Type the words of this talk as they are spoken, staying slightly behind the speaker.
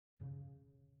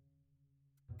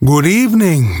Good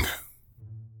evening.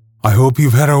 I hope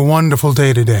you've had a wonderful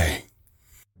day today.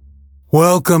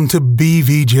 Welcome to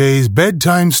BVJ's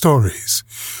Bedtime Stories.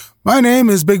 My name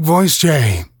is Big Voice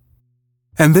Jay,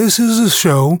 and this is a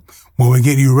show where we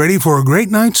get you ready for a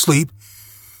great night's sleep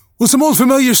with some old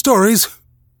familiar stories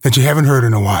that you haven't heard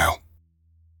in a while.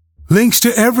 Links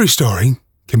to every story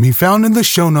can be found in the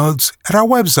show notes at our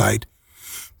website,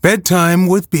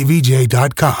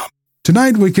 bedtimewithbvj.com.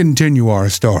 Tonight we continue our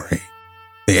story,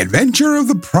 The Adventure of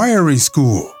the Priory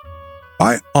School,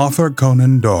 by Arthur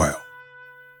Conan Doyle.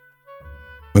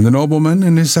 When the nobleman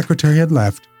and his secretary had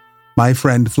left, my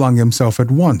friend flung himself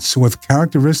at once with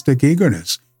characteristic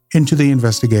eagerness into the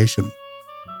investigation.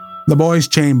 The boy's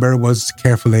chamber was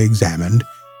carefully examined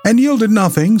and yielded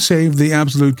nothing save the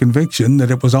absolute conviction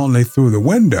that it was only through the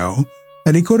window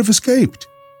that he could have escaped.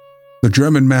 The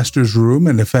German master's room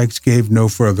and effects gave no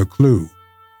further clue.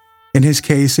 In his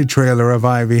case, a trailer of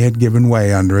ivy had given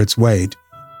way under its weight,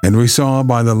 and we saw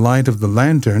by the light of the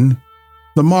lantern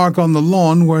the mark on the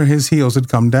lawn where his heels had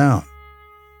come down.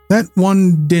 That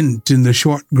one dint in the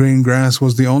short green grass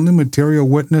was the only material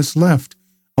witness left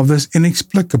of this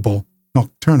inexplicable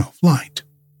nocturnal flight.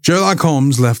 Sherlock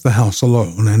Holmes left the house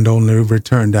alone and only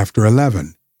returned after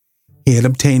 11. He had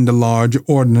obtained a large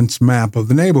ordnance map of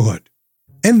the neighborhood,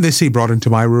 and this he brought into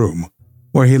my room,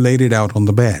 where he laid it out on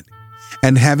the bed,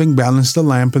 and having balanced the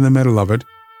lamp in the middle of it,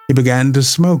 he began to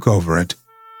smoke over it,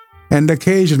 and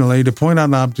occasionally to point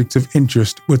out objects of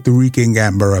interest with the reeking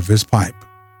amber of his pipe.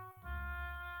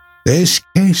 "This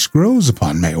case grows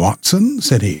upon me, Watson,"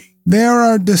 said he. "There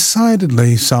are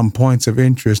decidedly some points of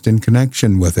interest in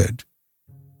connection with it.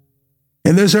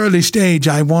 In this early stage,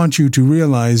 I want you to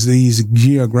realize these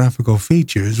geographical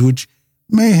features, which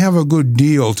may have a good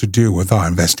deal to do with our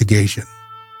investigation.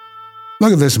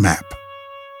 Look at this map.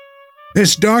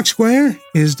 This dark square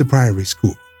is the Priory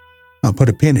School. I'll put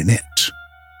a pin in it.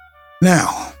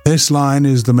 Now, this line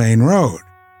is the main road.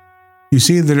 You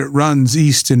see that it runs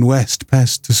east and west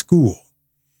past the school.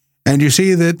 And you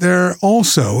see that there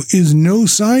also is no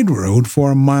side road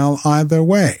for a mile either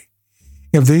way.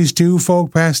 If these two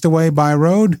folk passed away by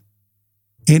road,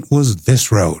 it was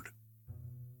this road."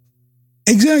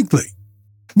 "Exactly.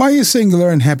 By a singular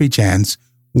and happy chance,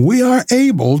 we are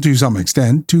able, to some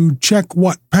extent, to check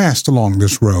what passed along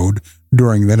this road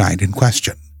during the night in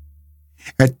question.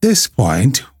 At this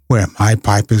point, where my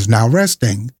pipe is now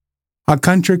resting, a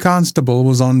country constable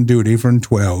was on duty from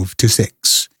 12 to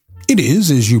 6. It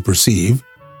is, as you perceive,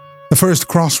 the first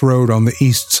crossroad on the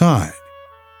east side.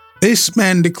 This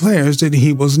man declares that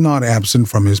he was not absent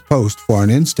from his post for an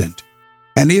instant,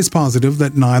 and he is positive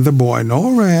that neither boy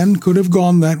nor Anne could have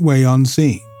gone that way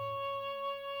unseen.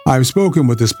 I've spoken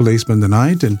with this policeman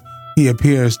tonight, and he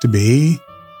appears to be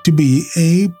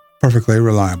a perfectly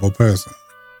reliable person.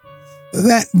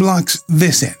 That blocks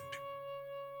this end.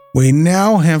 We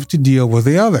now have to deal with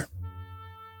the other.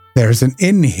 There's an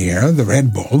inn here, the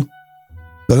Red Bull,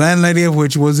 the landlady of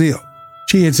which was ill.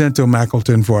 She had sent to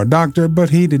Mackleton for a doctor, but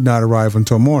he did not arrive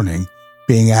until morning,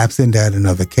 being absent at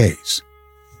another case.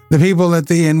 The people at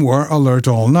the inn were alert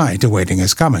all night, awaiting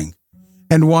his coming,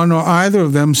 and one or either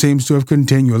of them seems to have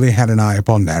continually had an eye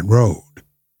upon that road.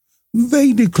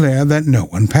 They declare that no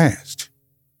one passed.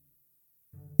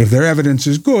 If their evidence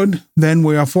is good, then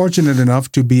we are fortunate enough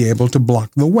to be able to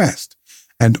block the west,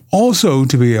 and also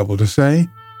to be able to say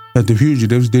that the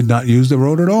fugitives did not use the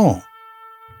road at all.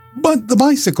 But the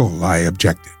bicycle, I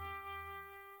objected.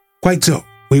 Quite so.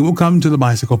 We will come to the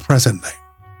bicycle presently.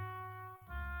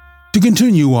 To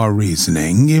continue our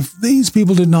reasoning, if these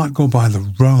people did not go by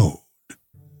the road,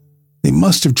 they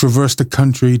must have traversed the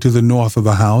country to the north of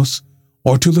the house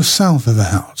or to the south of the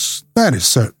house. That is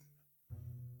certain.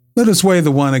 Let us weigh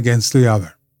the one against the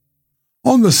other.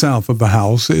 On the south of the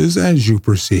house is, as you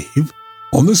perceive,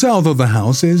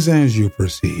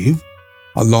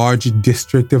 a large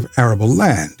district of arable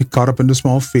land cut up into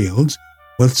small fields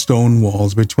with stone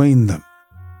walls between them.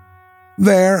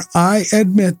 There, I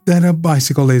admit that a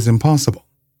bicycle is impossible.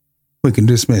 We can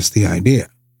dismiss the idea.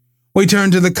 We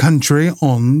turn to the country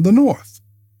on the north.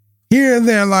 Here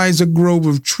there lies a grove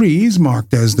of trees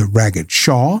marked as the Ragged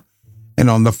Shaw, and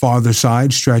on the farther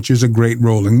side stretches a great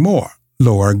rolling moor,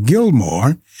 Lower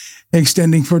Gilmore,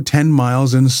 extending for 10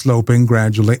 miles and sloping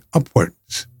gradually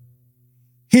upwards.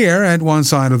 Here, at one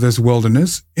side of this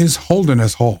wilderness, is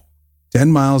Holderness Hall,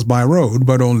 10 miles by road,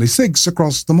 but only 6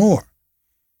 across the moor.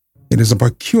 It is a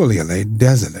peculiarly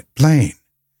desolate plain.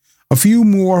 A few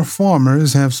more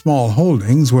farmers have small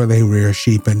holdings where they rear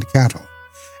sheep and cattle.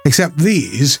 Except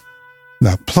these,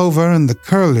 the plover and the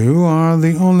curlew are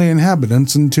the only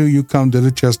inhabitants until you come to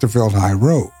the Chesterfield High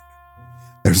Road.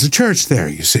 There's a church there,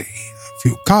 you see, a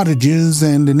few cottages,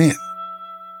 and an inn.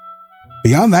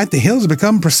 Beyond that, the hills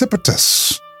become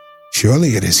precipitous.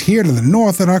 Surely it is here to the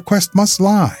north that our quest must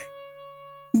lie.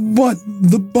 But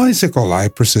the bicycle, I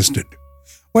persisted.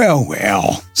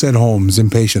 Well, said Holmes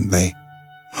impatiently.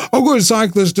 A good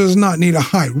cyclist does not need a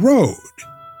high road.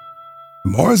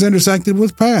 The moors intersected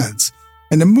with paths,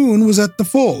 and the moon was at the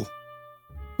full.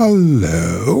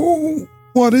 Hello?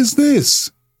 What is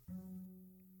this?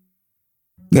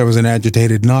 There was an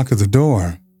agitated knock at the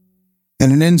door,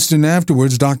 and an instant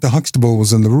afterwards Dr. Huxtable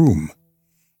was in the room.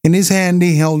 In his hand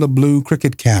he held a blue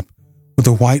cricket cap with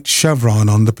a white chevron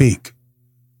on the peak.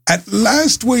 At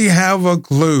last we have a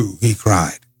clue, he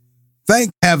cried.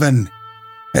 Thank heaven!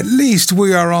 At least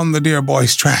we are on the dear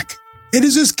boy's track. It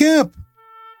is his cap.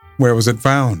 Where was it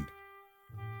found?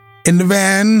 In the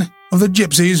van of the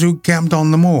gypsies who camped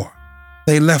on the moor.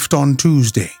 They left on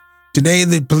Tuesday. Today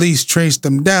the police traced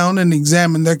them down and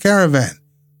examined their caravan.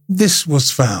 This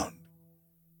was found.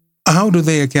 How do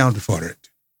they account for it?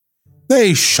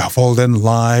 They shuffled and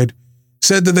lied,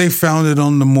 said that they found it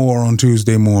on the moor on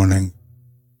Tuesday morning.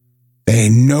 They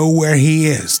know where he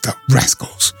is, the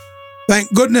rascals.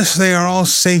 Thank goodness they are all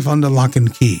safe under lock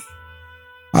and key.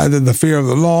 Either the fear of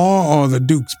the law or the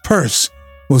Duke's purse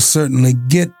will certainly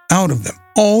get out of them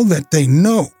all that they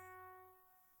know.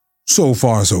 So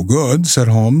far so good, said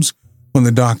Holmes, when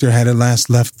the doctor had at last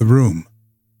left the room.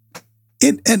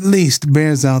 It at least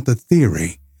bears out the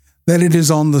theory that it is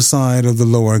on the side of the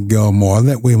lower Gilmore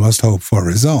that we must hope for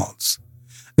results.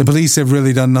 The police have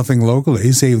really done nothing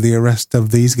locally save the arrest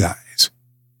of these guys.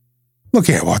 Look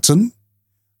here, Watson.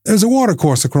 There's a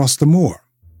watercourse across the moor.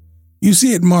 You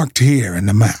see it marked here in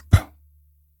the map.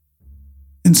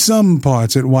 In some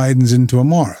parts it widens into a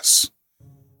morass.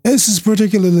 This is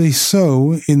particularly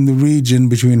so in the region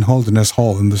between Holderness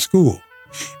Hall and the school.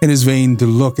 It is vain to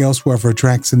look elsewhere for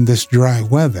tracks in this dry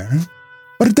weather,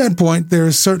 but at that point there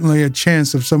is certainly a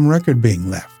chance of some record being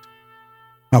left.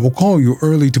 I will call you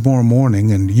early tomorrow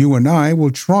morning, and you and I will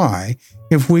try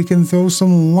if we can throw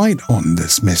some light on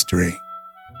this mystery.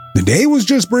 The day was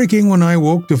just breaking when I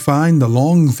woke to find the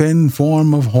long, thin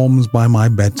form of Holmes by my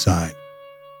bedside.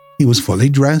 He was fully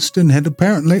dressed and had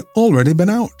apparently already been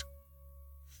out.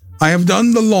 I have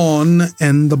done the lawn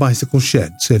and the bicycle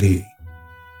shed, said he.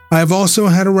 I have also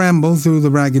had a ramble through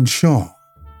the ragged shawl.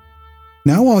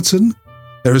 Now, Watson,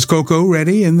 there is cocoa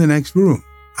ready in the next room.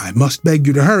 I must beg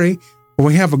you to hurry, for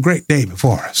we have a great day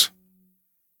before us.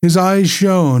 His eyes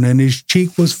shone, and his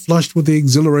cheek was flushed with the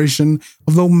exhilaration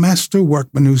of the master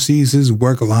workman who sees his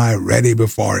work lie ready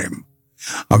before him.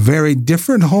 A very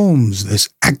different Holmes, this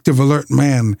active, alert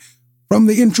man, from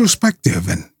the introspective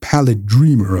and pallid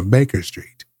dreamer of Baker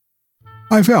Street.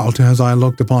 I felt, as I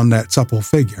looked upon that supple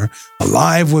figure,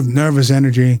 alive with nervous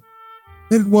energy,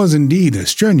 that it was indeed a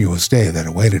strenuous day that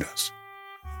awaited us.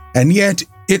 And yet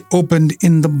it opened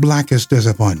in the blackest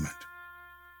disappointment.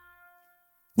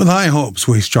 With high hopes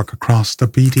we struck across the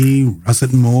peaty,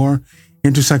 russet moor,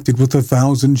 intersected with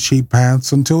 1,000 sheep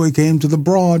paths until we came to the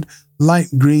broad, light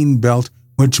green belt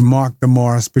which marked the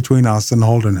morass between us and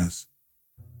Holderness.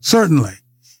 Certainly,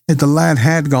 if the lad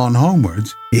had gone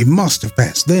homewards, he must have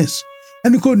passed this,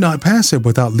 and he could not pass it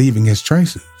without leaving his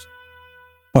traces.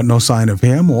 But no sign of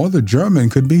him or the German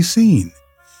could be seen.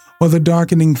 With a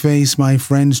darkening face, my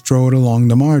friend strode along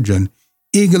the margin,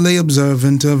 eagerly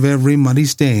observant of every muddy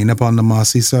stain upon the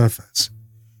mossy surface.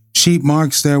 Sheep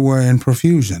marks there were in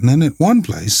profusion, and at one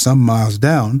place, some miles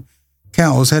down,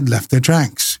 cows had left their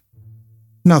tracks.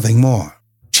 Nothing more.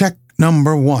 Check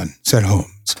number 1, said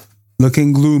Holmes,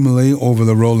 looking gloomily over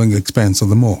the rolling expanse of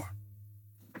the moor.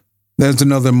 There's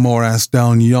another morass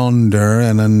down yonder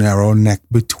and a narrow neck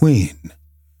between.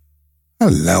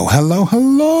 Hello!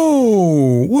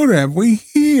 What have we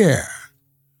here?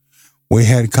 We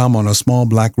had come on a small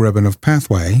black ribbon of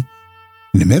pathway.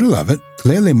 In the middle of it,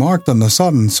 clearly marked on the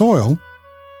sodden soil,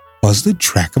 was the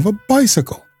track of a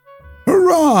bicycle.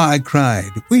 Hurrah! I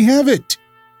cried. We have it!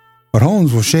 But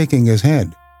Holmes was shaking his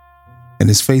head, and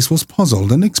his face was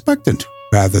puzzled and expectant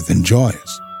rather than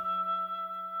joyous.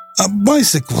 A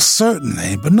bicycle,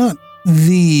 certainly, but not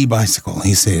the bicycle,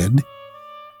 he said.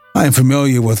 I am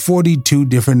familiar with 42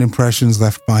 different impressions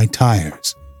left by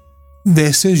tires.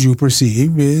 This, as you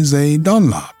perceive, is a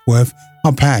Dunlop with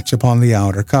a patch upon the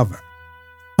outer cover.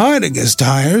 Heidegger's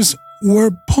tires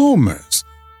were Palmer's,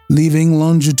 leaving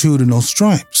longitudinal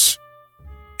stripes.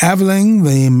 Aveling,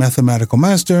 the mathematical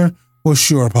master, was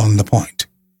sure upon the point.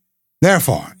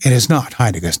 Therefore, it is not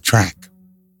Heidegger's track.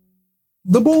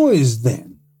 The boys,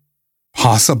 then?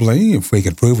 Possibly, if we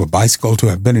could prove a bicycle to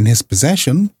have been in his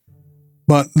possession.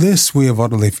 But this we have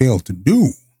utterly failed to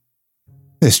do.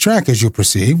 This track, as you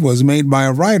perceive, was made by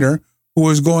a rider who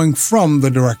was going from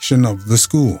the direction of the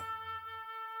school.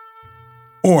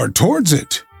 Or towards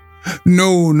it.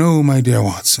 No, my dear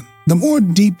Watson. The more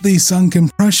deeply sunk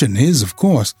impression is, of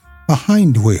course, the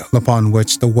hind wheel upon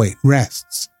which the weight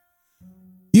rests.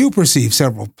 You perceive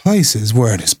several places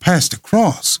where it has passed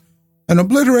across and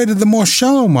obliterated the more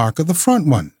shallow mark of the front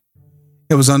one.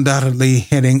 It was undoubtedly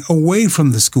heading away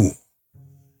from the school.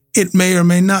 It may or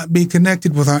may not be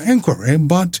connected with our inquiry,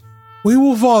 but we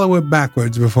will follow it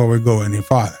backwards before we go any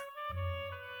farther.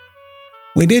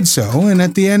 We did so, and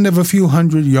at the end of a few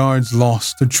hundred yards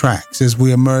lost the tracks as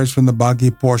we emerged from the boggy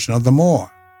portion of the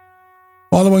moor.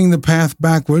 Following the path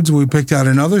backwards, we picked out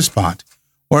another spot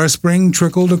where a spring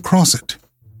trickled across it.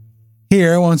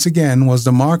 Here, once again, was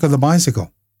the mark of the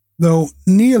bicycle, though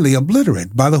nearly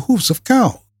obliterated by the hoofs of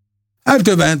cows.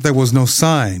 After that, there was no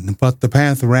sign, but the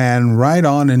path ran right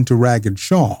on into Ragged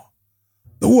Shaw,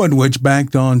 the wood which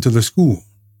backed on to the school.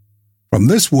 From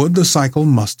this wood, the cycle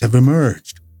must have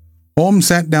emerged. Holmes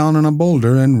sat down on a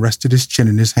boulder and rested his chin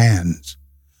in his hands.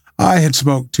 I had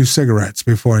smoked 2 cigarettes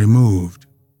before he moved.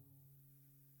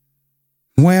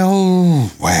 Well,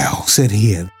 said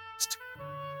he at last.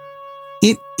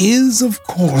 It is, of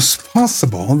course,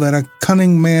 possible that a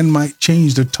cunning man might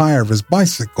change the tire of his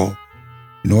bicycle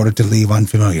in order to leave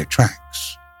unfamiliar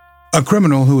tracks. A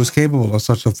criminal who is capable of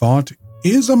such a thought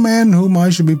is a man whom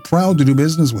I should be proud to do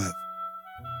business with.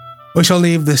 We shall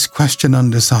leave this question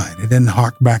undecided and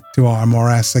hark back to our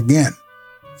morass again,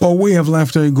 for we have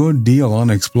left a good deal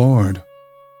unexplored.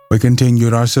 We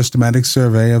continued our systematic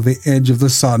survey of the edge of the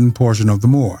sodden portion of the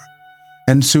moor,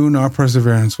 and soon our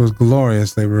perseverance was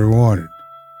gloriously rewarded.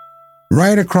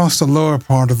 Right across the lower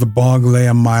part of the bog lay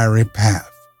a miry path.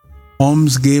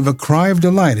 Holmes gave a cry of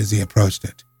delight as he approached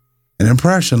it. An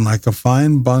impression like a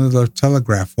fine bundle of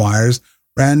telegraph wires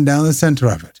ran down the center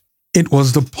of it. It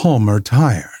was the Palmer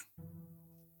tire.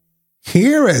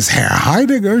 "Here is Herr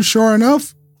Heidegger, sure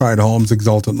enough," cried Holmes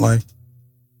exultantly.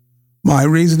 "My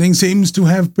reasoning seems to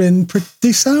have been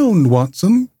pretty sound,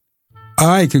 Watson.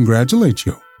 I congratulate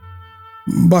you.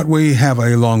 But we have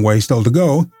a long way still to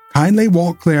go. Kindly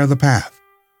walk clear of the path.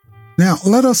 Now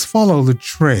let us follow the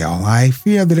trail. I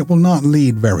fear that it will not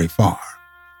lead very far."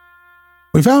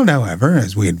 We found, however,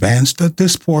 as we advanced, that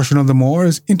this portion of the moor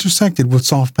is intersected with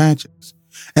soft patches,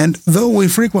 and though we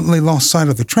frequently lost sight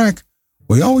of the track,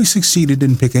 we always succeeded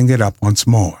in picking it up once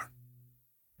more.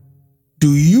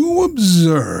 "Do you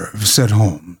observe," said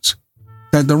Holmes,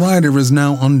 "that the rider is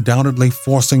now undoubtedly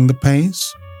forcing the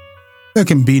pace? There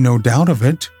can be no doubt of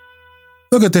it.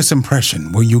 Look at this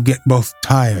impression where you get both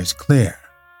tires clear.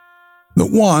 The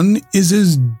one is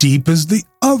as deep as the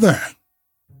other."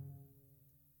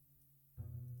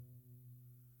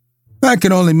 That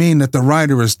can only mean that the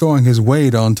rider is throwing his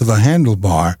weight onto the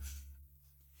handlebar,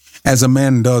 as a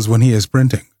man does when he is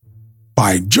sprinting.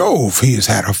 By Jove, he has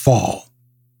had a fall.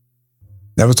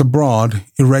 There was a broad,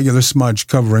 irregular smudge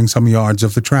covering some yards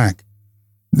of the track.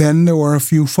 Then there were a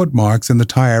few footmarks and the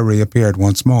tire reappeared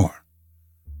once more.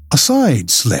 "A side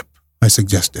slip," I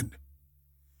suggested.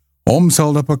 Holmes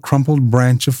held up a crumpled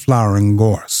branch of flowering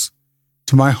gorse.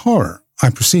 To my horror,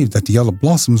 I perceived that the yellow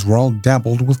blossoms were all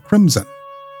dabbled with crimson.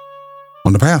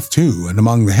 On the path, too, and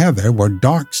among the heather, were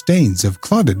dark stains of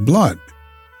clotted blood.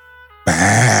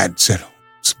 "Bad," said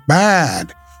Holmes,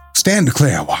 "bad. Stand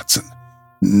clear, Watson.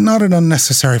 Not an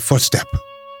unnecessary footstep.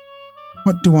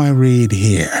 What do I read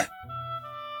here?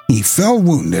 He fell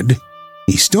wounded.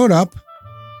 He stood up.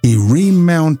 He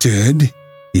remounted.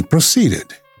 He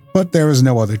proceeded. But there is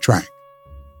no other track.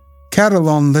 Cattle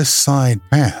on this side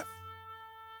path.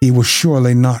 He was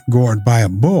surely not gored by a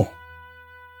bull.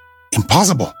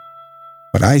 Impossible.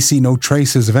 But I see no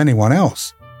traces of anyone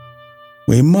else.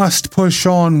 We must push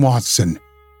on, Watson.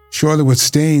 Surely with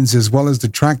stains as well as the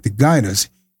track to guide us,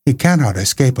 he cannot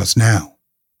escape us now."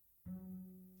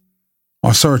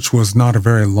 Our search was not a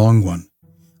very long one.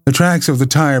 The tracks of the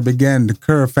tire began to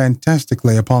curve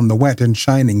fantastically upon the wet and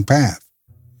shining path.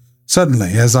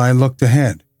 Suddenly, as I looked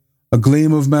ahead, a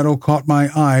gleam of metal caught my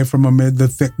eye from amid the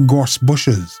thick gorse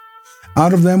bushes.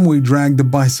 Out of them we dragged a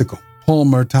bicycle,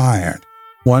 Palmer tired,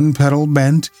 one pedal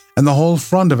bent, and the whole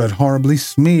front of it horribly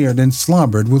smeared and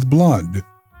slobbered with blood.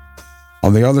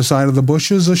 On the other side of the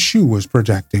bushes, a shoe was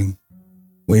projecting.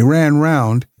 We ran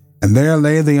round, and there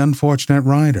lay the unfortunate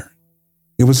rider.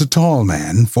 He was a tall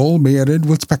man, full-bearded,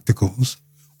 with spectacles,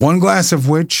 one glass of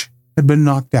which had been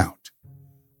knocked out.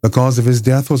 The cause of his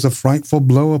death was a frightful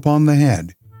blow upon the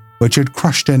head, which had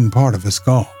crushed in part of his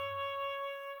skull.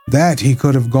 That he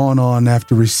could have gone on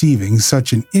after receiving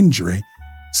such an injury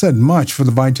said much for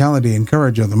the vitality and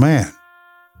courage of the man.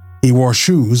 He wore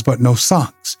shoes but no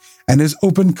socks, and his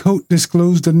open coat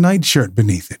disclosed a nightshirt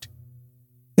beneath it.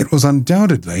 It was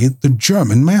undoubtedly the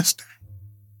German master.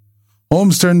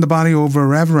 Holmes turned the body over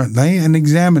reverently and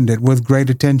examined it with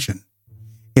great attention.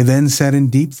 He then sat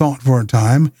in deep thought for a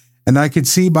time, and I could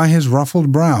see by his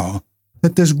ruffled brow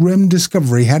that this grim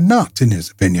discovery had not, in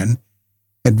his opinion,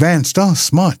 advanced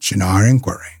us much in our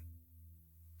inquiry.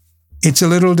 "It's a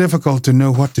little difficult to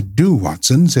know what to do,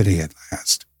 Watson," said he at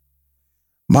last.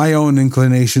 "My own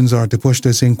inclinations are to push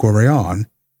this inquiry on,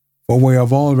 for we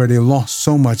have already lost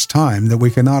so much time that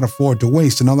we cannot afford to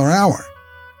waste another hour.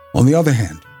 On the other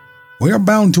hand, we are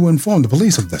bound to inform the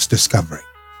police of this discovery,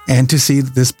 and to see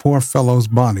that this poor fellow's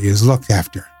body is looked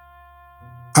after.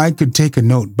 I could take a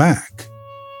note back,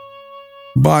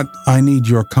 but I need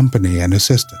your company and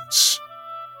assistance.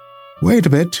 Wait a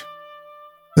bit.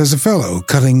 There's a fellow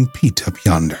cutting peat up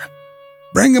yonder.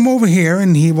 Bring him over here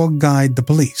and he will guide the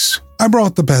police." I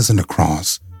brought the peasant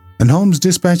across, and Holmes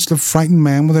dispatched the frightened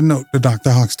man with a note to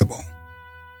Dr. Huxtable.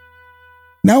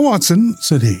 "Now, Watson,"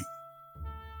 said he,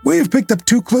 "we have picked up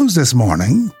 2 clues this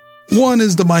morning. One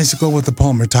is the bicycle with the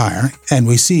Palmer tire, and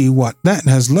we see what that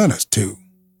has led us to.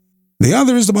 The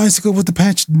other is the bicycle with the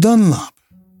patched Dunlop.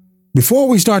 Before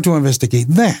we start to investigate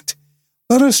that,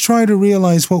 let us try to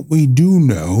realize what we do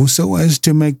know so as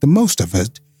to make the most of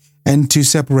it and to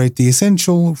separate the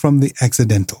essential from the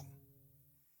accidental.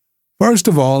 First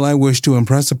of all, I wish to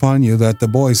impress upon you that the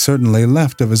boy certainly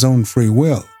left of his own free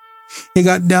will. He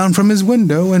got down from his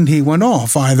window and he went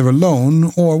off either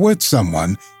alone or with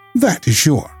someone, that is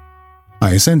sure." I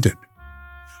assented.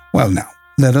 "Well now,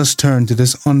 let us turn to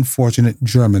this unfortunate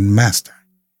German master.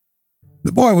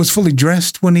 The boy was fully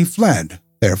dressed when he fled,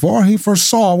 therefore he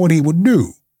foresaw what he would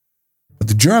do. But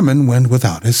the German went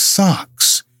without his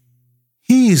socks.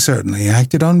 He certainly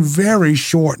acted on very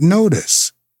short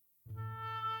notice."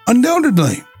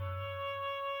 "Undoubtedly."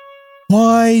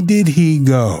 "Why did he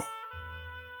go?"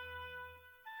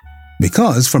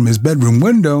 "Because from his bedroom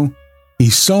window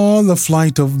he saw the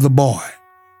flight of the boy,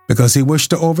 because he wished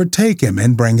to overtake him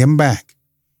and bring him back.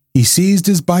 He seized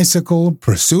his bicycle,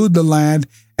 pursued the lad,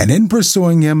 and in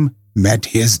pursuing him, met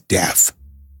his death."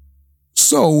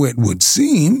 "So it would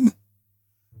seem."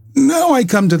 "Now I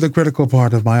come to the critical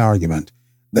part of my argument.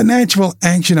 The natural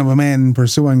action of a man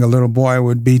pursuing a little boy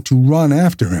would be to run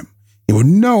after him. He would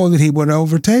know that he would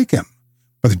overtake him,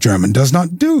 but the German does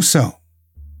not do so.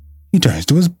 He turns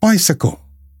to his bicycle.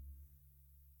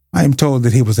 I am told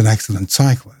that he was an excellent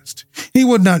cyclist. He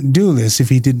would not do this if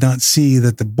he did not see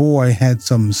that the boy had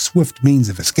some swift means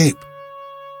of escape.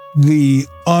 The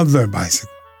other bicycle.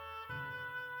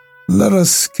 Let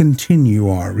us continue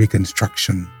our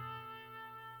reconstruction.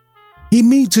 He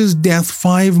meets his death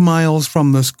 5 miles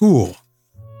from the school,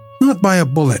 not by a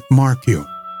bullet, mark you,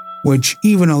 which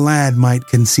even a lad might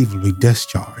conceivably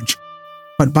discharge,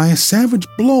 but by a savage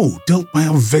blow dealt by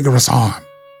a vigorous arm.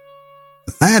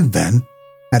 The lad, then,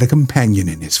 had a companion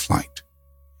in his flight,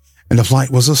 and the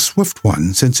flight was a swift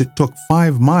one, since it took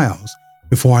 5 miles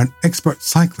before an expert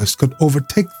cyclist could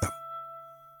overtake them.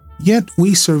 Yet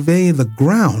we survey the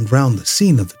ground round the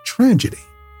scene of the tragedy.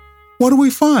 What do we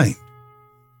find?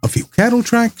 A few cattle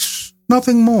tracks,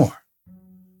 nothing more.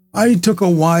 I took a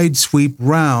wide sweep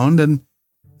round, and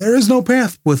there is no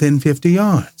path within 50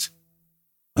 yards.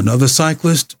 Another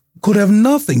cyclist could have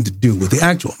nothing to do with the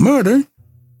actual murder,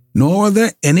 nor are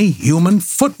there any human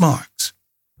footmarks.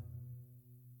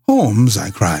 "Holmes," I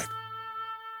cried,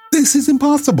 "this is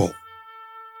impossible."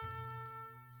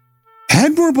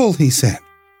 "Admirable," he said,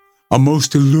 "a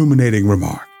most illuminating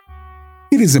remark.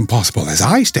 It is impossible as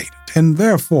I stated, and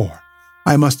therefore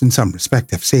I must in some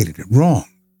respect have stated it wrong.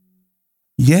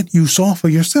 Yet you saw for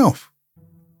yourself.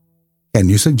 Can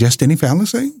you suggest any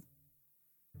fallacy?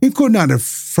 He could not have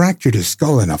fractured his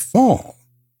skull in a fall.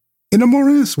 In a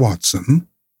morass, Watson.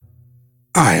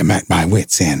 I am at my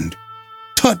wit's end.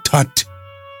 Tut, tut.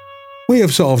 We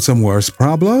have solved some worse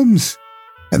problems.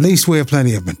 At least we have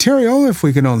plenty of material if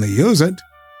we can only use it.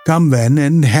 Come then,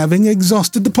 and having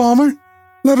exhausted the Palmer,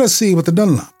 let us see what the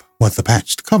Dunlop, what the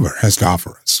patched cover has to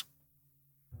offer us."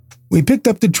 We picked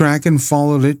up the track and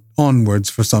followed it onwards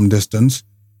for some distance,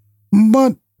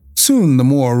 but soon the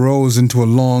moor rose into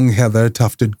a long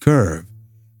heather-tufted curve,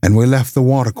 and we left the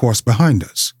watercourse behind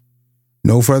us.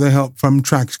 No further help from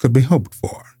tracks could be hoped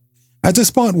for. At the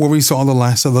spot where we saw the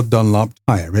last of the Dunlop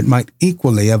tire, it might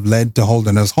equally have led to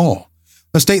Holderness Hall,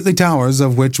 the stately towers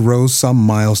of which rose some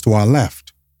miles to our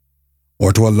left,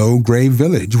 or to a low grey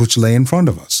village which lay in front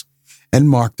of us, and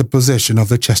marked the position of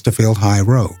the Chesterfield High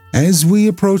Road. As we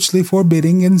approached the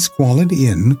forbidding and squalid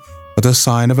inn, with a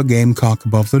sign of a gamecock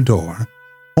above the door,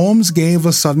 Holmes gave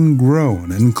a sudden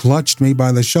groan and clutched me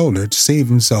by the shoulder to save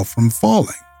himself from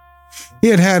falling. He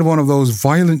had had one of those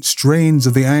violent strains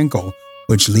of the ankle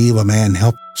which leave a man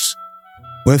helpless.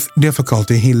 With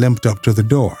difficulty, he limped up to the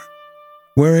door,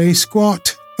 where a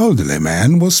squat, elderly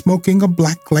man was smoking a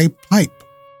black clay pipe.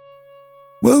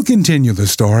 We'll continue the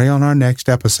story on our next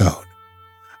episode.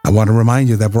 I want to remind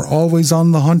you that we're always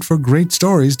on the hunt for great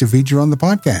stories to feature on the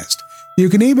podcast. You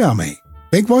can email me,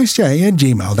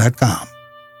 bigvoicej@gmail.com.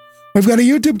 We've got a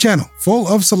YouTube channel full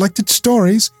of selected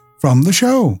stories from the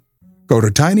show. Go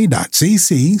to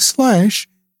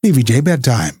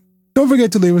tiny.cc/BVJBedtime. Don't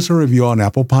forget to leave us a review on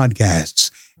Apple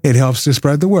Podcasts. It helps to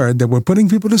spread the word that we're putting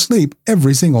people to sleep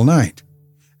every single night.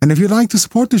 And if you'd like to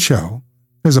support the show,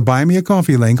 there's a Buy Me a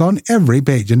Coffee link on every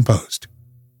page and post.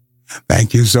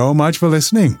 Thank you so much for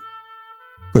listening.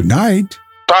 Good night.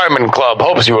 Diamond Club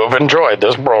hopes you have enjoyed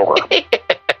this program.